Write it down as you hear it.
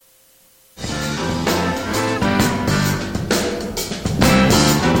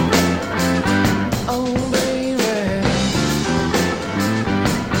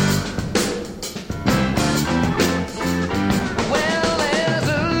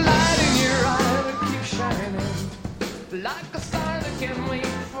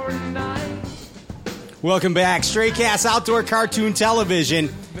Welcome back. Straycast Outdoor Cartoon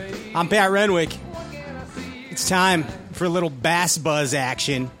Television. I'm Pat Renwick. It's time for a little Bass Buzz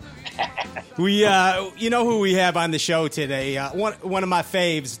action. We, you know who we have on the show today? One of my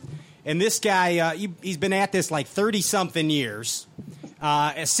faves. And this guy, he's been at this like 30-something years.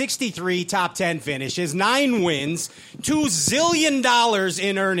 A 63 top 10 finishes, 9 wins, $2 zillion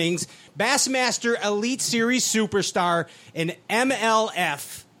in earnings, Bassmaster Elite Series superstar, and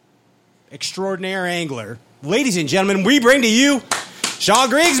MLF extraordinaire angler. Ladies and gentlemen, we bring to you Shaw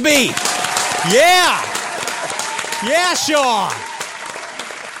Grigsby. Yeah, Shaw.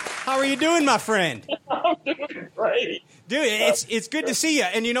 How are you doing, my friend? I'm doing great. Dude, it's good to see you.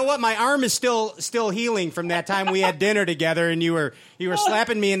 And you know what? My arm is still healing from that time we had dinner together, and you were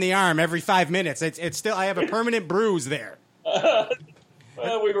slapping me in the arm every 5 minutes. It's still, I have a permanent bruise there. Well,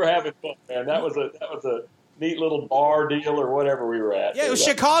 we were having fun, man. That was a neat little bar deal or whatever we were at. Yeah, it was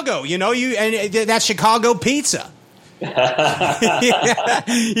Chicago. You know, and that's Chicago pizza. You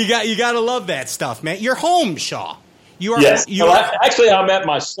got to love that stuff, man. You're home, Shaw. You are. Yes. Actually, I'm at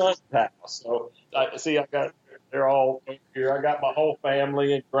my son's house. So they're all here. I got my whole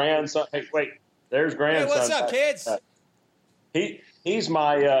family and grandson. Hey, wait, there's grandson. Hey, what's up, kids? He's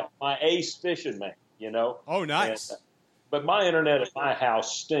my ace fishing man. You know. Oh, nice. But my internet at my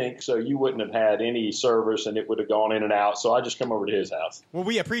house stinks, so you wouldn't have had any service, and it would have gone in and out. So I just come over to his house. Well,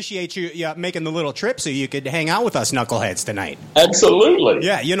 we appreciate you making the little trip so you could hang out with us knuckleheads tonight. Absolutely.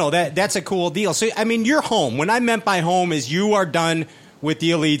 Yeah, you know, that's a cool deal. So, I mean, you're home. When I meant by home is you are done with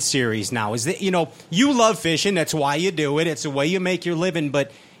the Elite Series now. Is that, you know, you love fishing. That's why you do it. It's the way you make your living.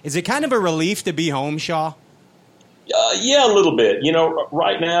 But is it kind of a relief to be home, Shaw? Yeah, a little bit. You know,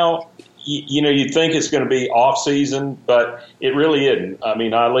 right now, you know, you'd think it's going to be off season, but it really isn't. I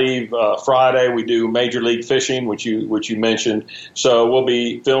mean, I leave Friday. We do Major League Fishing, which you mentioned. So we'll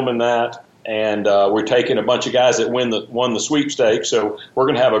be filming that, and we're taking a bunch of guys that won the sweepstakes. So we're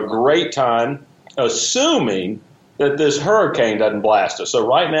going to have a great time, assuming that this hurricane doesn't blast us. So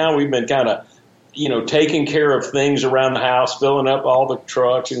right now we've been kind of, you know, taking care of things around the house, filling up all the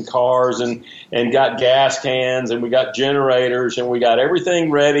trucks and cars, and got gas cans, and we got generators, and we got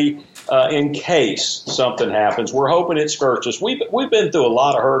everything ready in case something happens. We're hoping it skirts us. We've been through a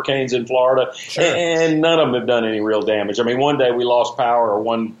lot of hurricanes in Florida, sure, and none of them have done any real damage. I mean, one day we lost power, or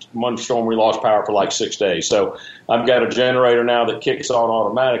one storm we lost power for like 6 days. So I've got a generator now that kicks on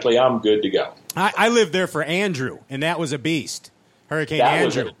automatically. I'm good to go. I lived there for Andrew, and that was a beast. Hurricane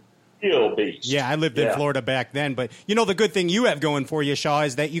Andrew. Real beast. Yeah, I lived in Florida back then. But, you know, the good thing you have going for you, Shaw,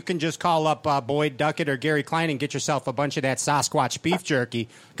 is that you can just call up Boyd Duckett or Gary Klein and get yourself a bunch of that Sasquatch beef jerky,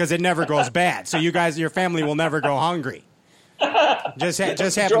 because it never goes bad. So you guys, your family will never go hungry. Just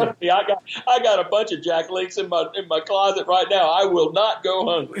Trust me, I got a bunch of Jack Links in my closet right now. I will not go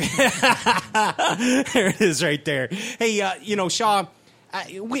hungry. There it is right there. Hey, you know, Shaw,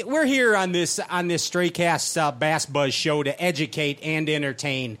 we're here on this Straycast Bass Buzz show to educate and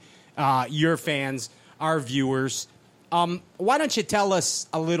entertain your fans, our viewers. Why don't you tell us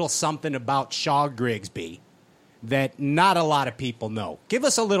a little something about Shaw Grigsby that not a lot of people know? Give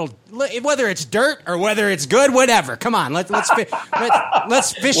us a little, whether it's dirt or whether it's good, whatever. Come on, let's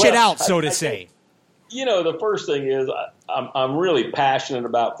fish it out, so to say. You know, the first thing is I'm really passionate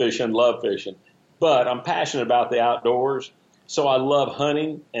about fishing, love fishing, but I'm passionate about the outdoors. So I love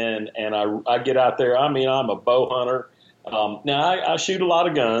hunting, and I get out there. I mean, I'm a bow hunter. Now, I shoot a lot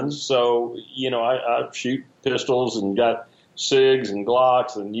of guns, so, you know, I shoot pistols and got SIGs and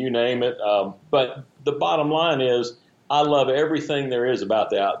Glocks and you name it. But the bottom line is I love everything there is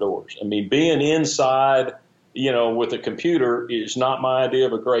about the outdoors. I mean, being inside, you know, with a computer is not my idea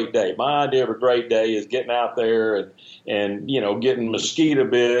of a great day. My idea of a great day is getting out there and you know, getting mosquito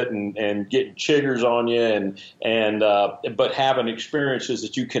bit and getting chiggers on you but having experiences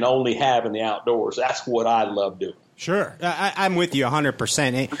that you can only have in the outdoors. That's what I love doing. Sure. I'm with you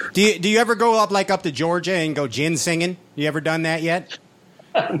 100%. Do you ever go up to Georgia and go gin singing? You ever done that yet?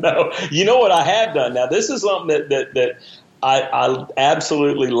 No. You know what I have done? Now, this is something that I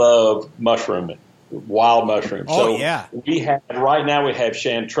absolutely love, mushrooming, wild mushrooms. Oh, so yeah. Right now we have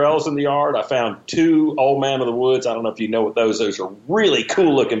chanterelles in the yard. I found 2 Old Man of the Woods. I don't know if you know what those are really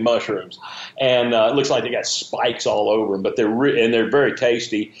cool looking mushrooms. And it looks like they got spikes all over them, but they're very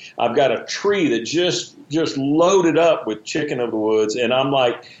tasty. I've got a tree that just loaded up with chicken of the woods, and I'm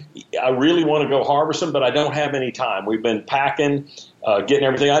like, I really want to go harvest them, but I don't have any time. We've been packing, getting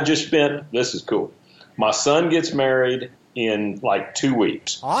everything. This is cool. My son gets married in like 2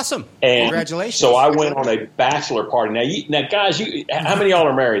 weeks. Awesome. And congratulations. So I went on a bachelor party. Now guys, how many of y'all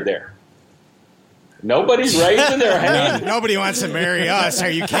are married there? Nobody's raising their hand. Nobody wants to marry us. Are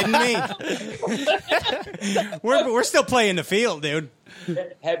you kidding me? we're still playing the field, dude.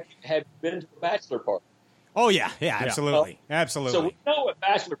 Have you been to a bachelor party? Oh yeah, absolutely, absolutely. So we know what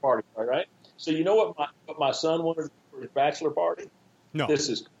bachelor parties are, right? So you know what my son wanted for his bachelor party? No. This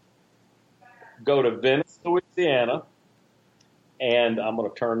is go to Venice, Louisiana, and I'm going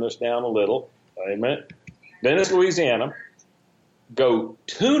to turn this down a little. Wait a minute. Venice, Louisiana. Go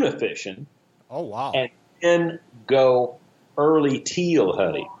tuna fishing. Oh wow! And then go early teal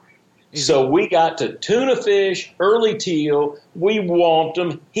hunting. So we got to tuna fish, early teal. We whomped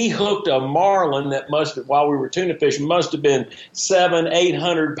them. He hooked a marlin that while we were tuna fishing, must have been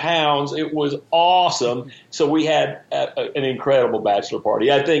 700-800 pounds. It was awesome. So we had an incredible bachelor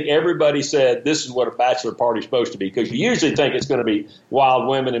party. I think everybody said this is what a bachelor party is supposed to be, because you usually think it's going to be wild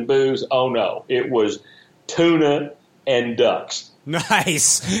women and booze. Oh no, it was tuna and ducks.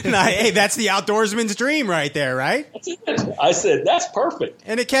 Nice. Hey, that's the outdoorsman's dream right there, right? I said, that's perfect.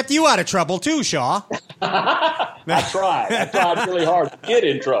 And it kept you out of trouble too, Shaw. I tried really hard to get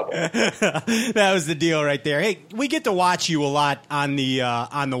in trouble. That was the deal right there. Hey, we get to watch you a lot on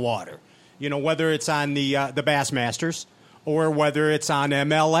the water. You know, whether it's on the Bassmasters or whether it's on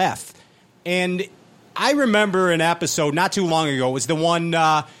MLF. And I remember an episode not too long ago. It was the one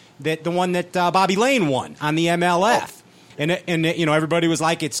that Bobby Lane won on the MLF. And you know, everybody was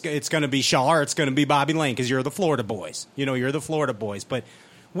like, it's going to be Shaw or it's going to be Bobby Lane because you're the Florida boys. You know, you're the Florida boys. But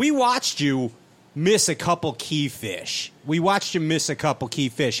we watched you miss a couple key fish.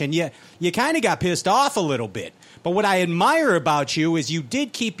 And you kind of got pissed off a little bit. But what I admire about you is you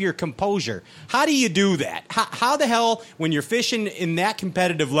did keep your composure. How do you do that? How the hell, when you're fishing in that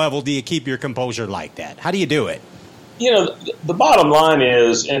competitive level, do you keep your composure like that? How do you do it? You know, the bottom line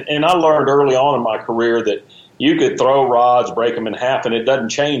is, and I learned early on in my career that you could throw rods, break them in half, and it doesn't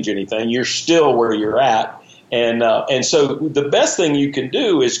change anything. You're still where you're at. And so the best thing you can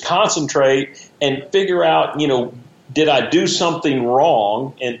do is concentrate and figure out, you know, did I do something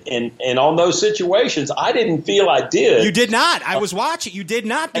wrong? And on those situations, I didn't feel I did. You did not. I was watching. You did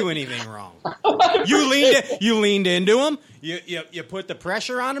not do anything wrong. You leaned into them. You put the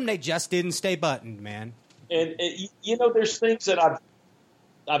pressure on them. They just didn't stay buttoned, man. And you know, there's things that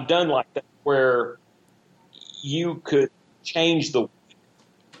I've done like that where you could change the weight,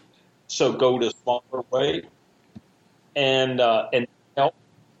 so go to smaller weight and help,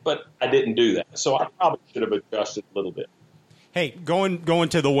 but I didn't do that. So I probably should have adjusted a little bit. Hey, going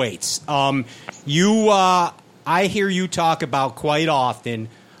to the weights. I hear you talk about quite often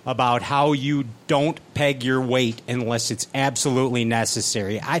about how you don't peg your weight unless it's absolutely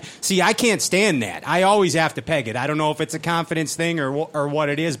necessary. I can't stand that. I always have to peg it. I don't know if it's a confidence thing or what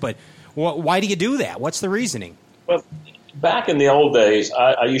it is, but why do you do that? What's the reasoning? Well, back in the old days,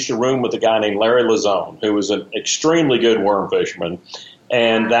 I used to room with a guy named Larry Lazone, who was an extremely good worm fisherman,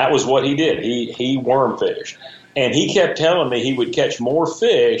 and that was what he did. He worm fished, and he kept telling me he would catch more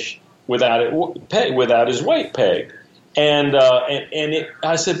fish without his weight pegged.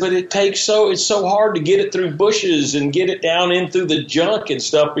 I said, but it's so hard to get it through bushes and get it down in through the junk and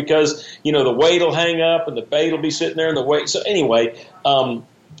stuff because, you know, the weight will hang up and the bait will be sitting there and the weight. So anyway,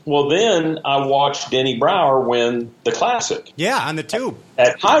 well, then I watched Denny Brower win the Classic. Yeah, on the tube.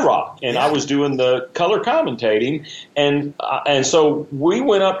 At High Rock. And I was doing the color commentating. And so we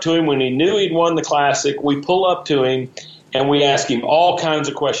went up to him when he knew he'd won the Classic. We pull up to him and we ask him all kinds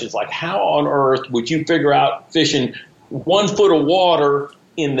of questions like, how on earth would you figure out fishing 1 foot of water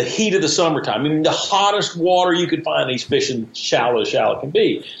in the heat of the summertime? I mean, the hottest water you could find, he's fishing shallow as shallow can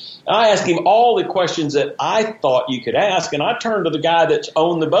be. I asked him all the questions that I thought you could ask, and I turned to the guy that's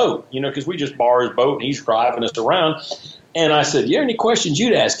owned the boat, you know, because we just borrow his boat and he's driving us around. And I said, you have any questions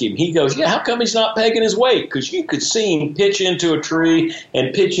you'd ask him? He goes, yeah, how come he's not pegging his weight? Because you could see him pitch into a tree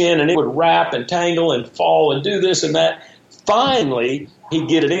and pitch in, and it would wrap and tangle and fall and do this and that. Finally, he'd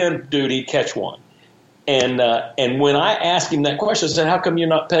get it in, dude, he'd catch one. And when I asked him that question, I said, how come you're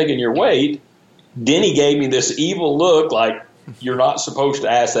not pegging your weight? Denny gave me this evil look like, you're not supposed to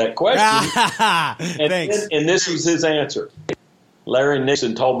ask that question. Thanks. And this was his answer. Larry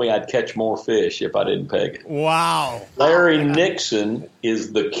Nixon told me I'd catch more fish if I didn't peg it. Wow. Larry Nixon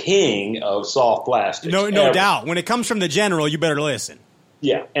is the king of soft plastics. No doubt. When it comes from the general, you better listen.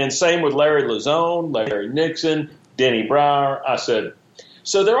 Yeah, and same with Larry Lazone, Larry Nixon, Denny Brower. I said,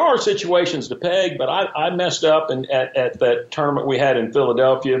 so there are situations to peg, but I messed up at that tournament we had in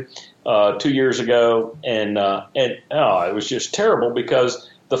Philadelphia 2 years ago, and it was just terrible because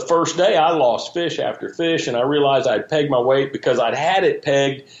the first day I lost fish after fish, and I realized I'd pegged my weight because I'd had it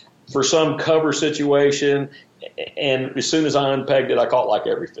pegged for some cover situation, And as soon as I unpegged it, I caught like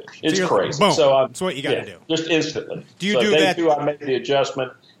every fish. It's crazy. Boom. So that's what you got to do. Just instantly. Do you do day that? 2, I made the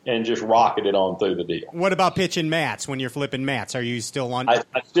adjustment and just rocketed on through the deal. What about pitching mats when you're flipping mats? Are you still on? I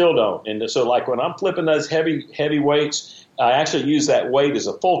still don't. And so like when I'm flipping those heavy weights, I actually use that weight as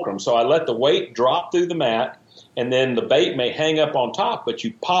a fulcrum. So I let the weight drop through the mat, and then the bait may hang up on top, but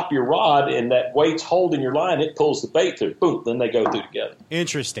you pop your rod and that weight's holding your line. It pulls the bait through. Boom. Then they go through together.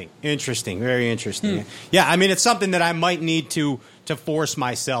 Interesting. Very interesting. Yeah, I mean, it's something that I might need to force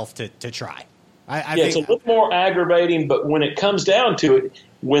myself to try. I think it's a little more aggravating, but when it comes down to it,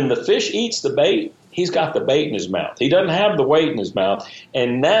 when the fish eats the bait, he's got the bait in his mouth. He doesn't have the weight in his mouth,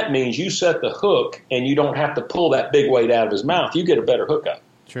 and that means you set the hook and you don't have to pull that big weight out of his mouth. You get a better hookup.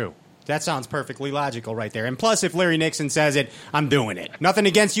 True. That sounds perfectly logical right there. And plus, if Larry Nixon says it, I'm doing it. Nothing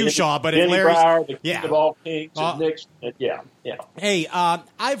against you, Shaw, but if Larry's... Brower, the king of all kings, and Nixon, yeah. Hey,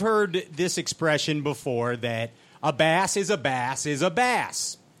 I've heard this expression before that a bass is a bass is a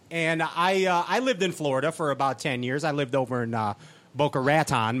bass. And I lived in Florida for about 10 years. I lived over in Boca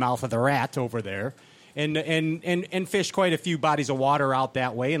Raton, mouth of the rat over there, and fished quite a few bodies of water out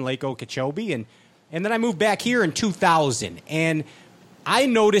that way in Lake Okeechobee. And then I moved back here in 2000, and I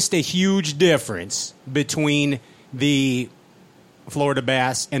noticed a huge difference between the Florida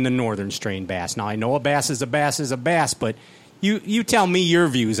bass and the northern strain bass. Now, I know a bass is a bass is a bass, but you tell me your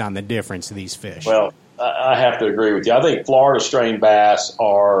views on the difference of these fish. Well, I have to agree with you. I think Florida strain bass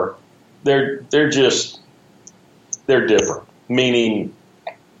they're different, meaning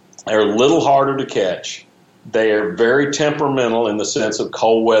they're a little harder to catch. They are very temperamental in the sense of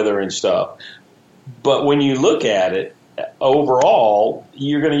cold weather and stuff. But when you look at it, overall,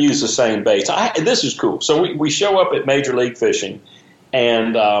 you're going to use the same baits. This is cool. So we show up at Major League Fishing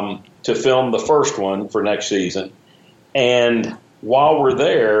and to film the first one for next season. And while we're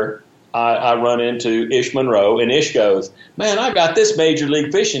there, I run into Ish Monroe, and Ish goes, "Man, I got this Major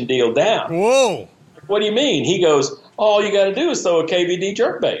League Fishing deal down." Whoa. What do you mean? He goes, "All you got to do is throw a KVD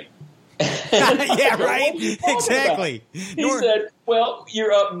jerkbait." Yeah, right. Exactly. He said, "Well,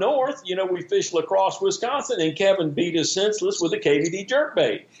 you're up north. You know, we fish La Crosse, Wisconsin, and Kevin beat us senseless with a KVD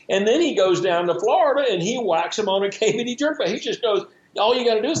jerkbait. And then he goes down to Florida, and he whacks him on a KVD jerkbait. He just goes, all you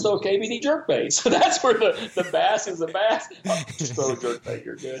got to do is throw a KVD jerkbait." So that's where the bass is a bass. Oh, just throw a jerkbait,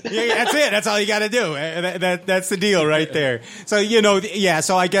 you're good. Yeah, that's it. That's all you got to do. That's the deal right there. So,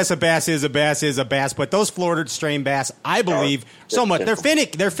 so I guess a bass is a bass is a bass. But those Florida strain bass, I believe, so much.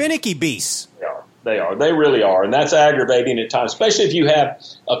 They're finicky beasts. They are. They really are. And that's aggravating at times, especially if you have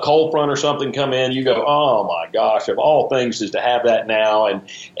a cold front or something come in. You go, oh, my gosh, of all things is to have that now. And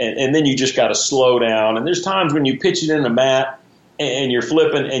then you just got to slow down. And there's times when you pitch it in the mat and you're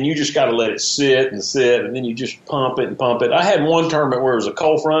flipping and you just got to let it sit, and then you just pump it and pump it. I had one tournament where it was a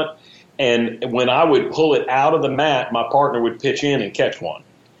cold front, and when I would pull it out of the mat, my partner would pitch in and catch one.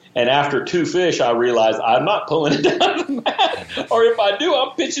 And after 2 fish, I realized I'm not pulling it down the mat. Or if I do,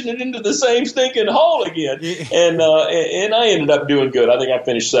 I'm pitching it into the same stinking hole again. And I ended up doing good. I think I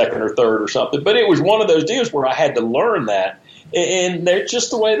finished second or third or something. But it was one of those deals where I had to learn that. And they're just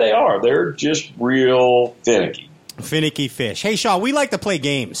the way they are. They're just real finicky. Finicky fish. Hey, Shaw, we like to play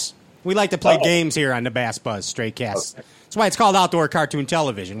games. We like to play games here on the Bass Buzz Straight Cast. Okay. That's why it's called Outdoor Cartoon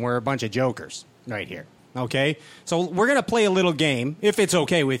Television. We're a bunch of jokers right here. Okay? So we're going to play a little game, if it's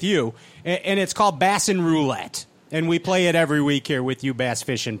okay with you, and it's called Bassin' Roulette. And we play it every week here with you bass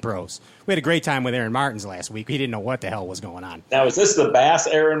fishing pros. We had a great time with Aaron Martins last week. He didn't know what the hell was going on. Now, is this the Bass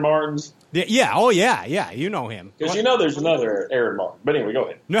Aaron Martins? Yeah. Oh, yeah. You know him. Because there's another Aaron Martin. But anyway,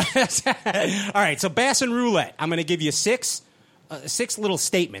 go ahead. All right, so Bassin' Roulette. I'm going to give you six little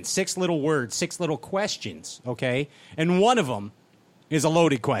statements, 6 little words, 6 little questions, okay? And one of them is a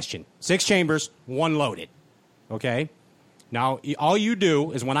loaded question. 6 chambers, 1 loaded, okay? Now, all you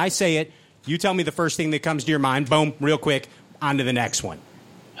do is when I say it, you tell me the first thing that comes to your mind. Boom, real quick, on to the next one.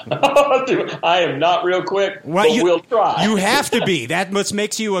 I am not real quick, but we'll try. You have to be. That what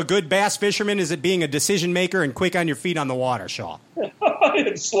makes you a good bass fisherman is it being a decision maker and quick on your feet on the water, Shaw.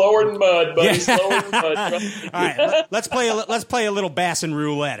 It's slower than mud, buddy. Slower than mud. All right, let's play a little Bassin'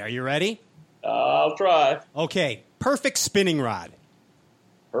 Roulette. Are you ready? I'll try. Okay, perfect spinning rod.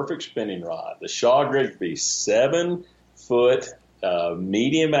 Perfect spinning rod. The Shaw Grigsby, 7-foot.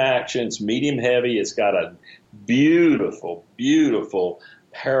 Medium action, it's medium heavy. It's got a beautiful, beautiful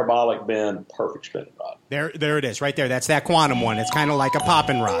parabolic bend, perfect spinning rod. There it is, right there. That's that Quantum one. It's kind of like a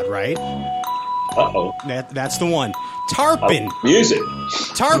popping rod, right? Uh-oh. That's the one. Tarpon. Music.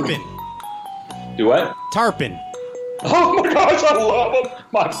 Tarpon. Do what? Tarpon. Oh, my gosh, I love them.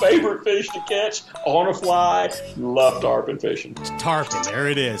 My favorite fish to catch on a fly. Love tarpon fishing. Tarpon, there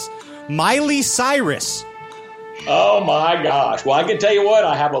it is. Miley Cyrus. Oh my gosh! Well, I can tell you what,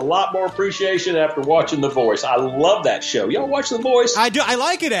 I have a lot more appreciation after watching The Voice. I love that show. Y'all watch The Voice? I do. I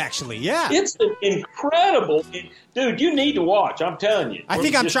like it actually. Yeah, it's incredible, dude. You need to watch. I'm telling you. I'm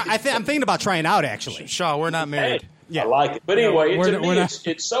thinking about trying out actually. Shaw, we're not married. Hey, yeah, I like it. But anyway,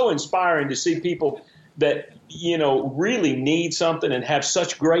 it's so inspiring to see people that really need something and have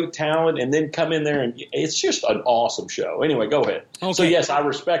such great talent, and then come in there and it's just an awesome show. Anyway, go ahead. Okay. So yes, I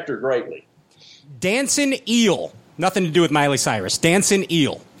respect her greatly. Dancing Eel. Nothing to do with Miley Cyrus. Dancing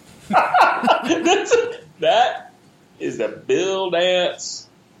Eel. That is a Bill dance.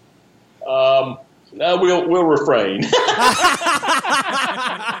 No, we'll refrain.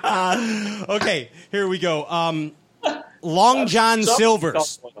 Okay, here we go. Long John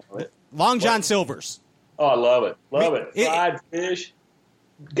Silver's. Long John Silver's. Oh, I love it. Love it. Fried fish.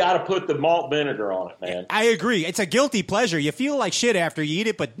 Got to put the malt vinegar on it, man. I agree. It's a guilty pleasure. You feel like shit after you eat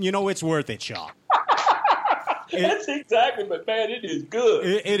it, but it's worth it, Shaw. That's exactly, but man, it is good.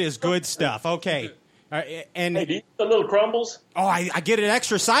 It is good stuff. Okay. And hey, do you eat the little crumbles? Oh, I get an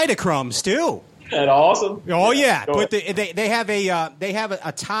extra side of crumbs too. Isn't that awesome? Oh yeah. They have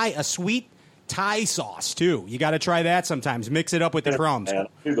a sweet Thai sauce too. You got to try that sometimes. Mix it up with the crumbs. Man,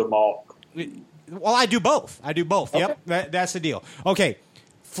 do the malt. Well, I do both. Okay. Yep, that's the deal. Okay,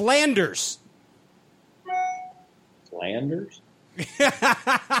 Flanders. Flanders?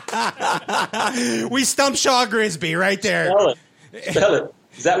 We stumped Shaw Grigsby right there. Spell it.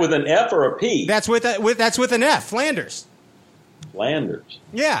 Is that with an F or a P? That's with an F. Flanders. Flanders.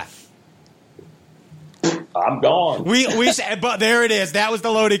 Yeah. I'm gone. But there it is. That was the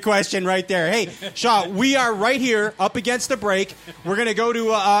loaded question right there. Hey, Shaw, we are right here up against the break. We're going to go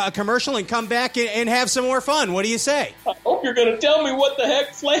to a commercial and come back and have some more fun. What do you say? I hope you're going to tell me what the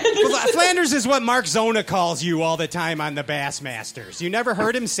heck Flanders is. Flanders is what Mark Zona calls you all the time on the Bassmasters. You never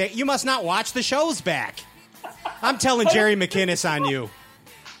heard him say, you must not watch the shows back. I'm telling Jerry McInnes on you.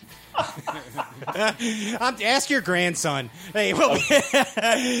 Ask your grandson. Hey,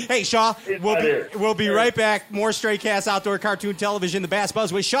 hey, Shaw. We'll be right back. More Stray Cast Outdoor Cartoon Television, the Bass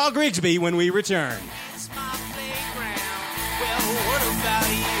Buzz with Shaw Grigsby when we return.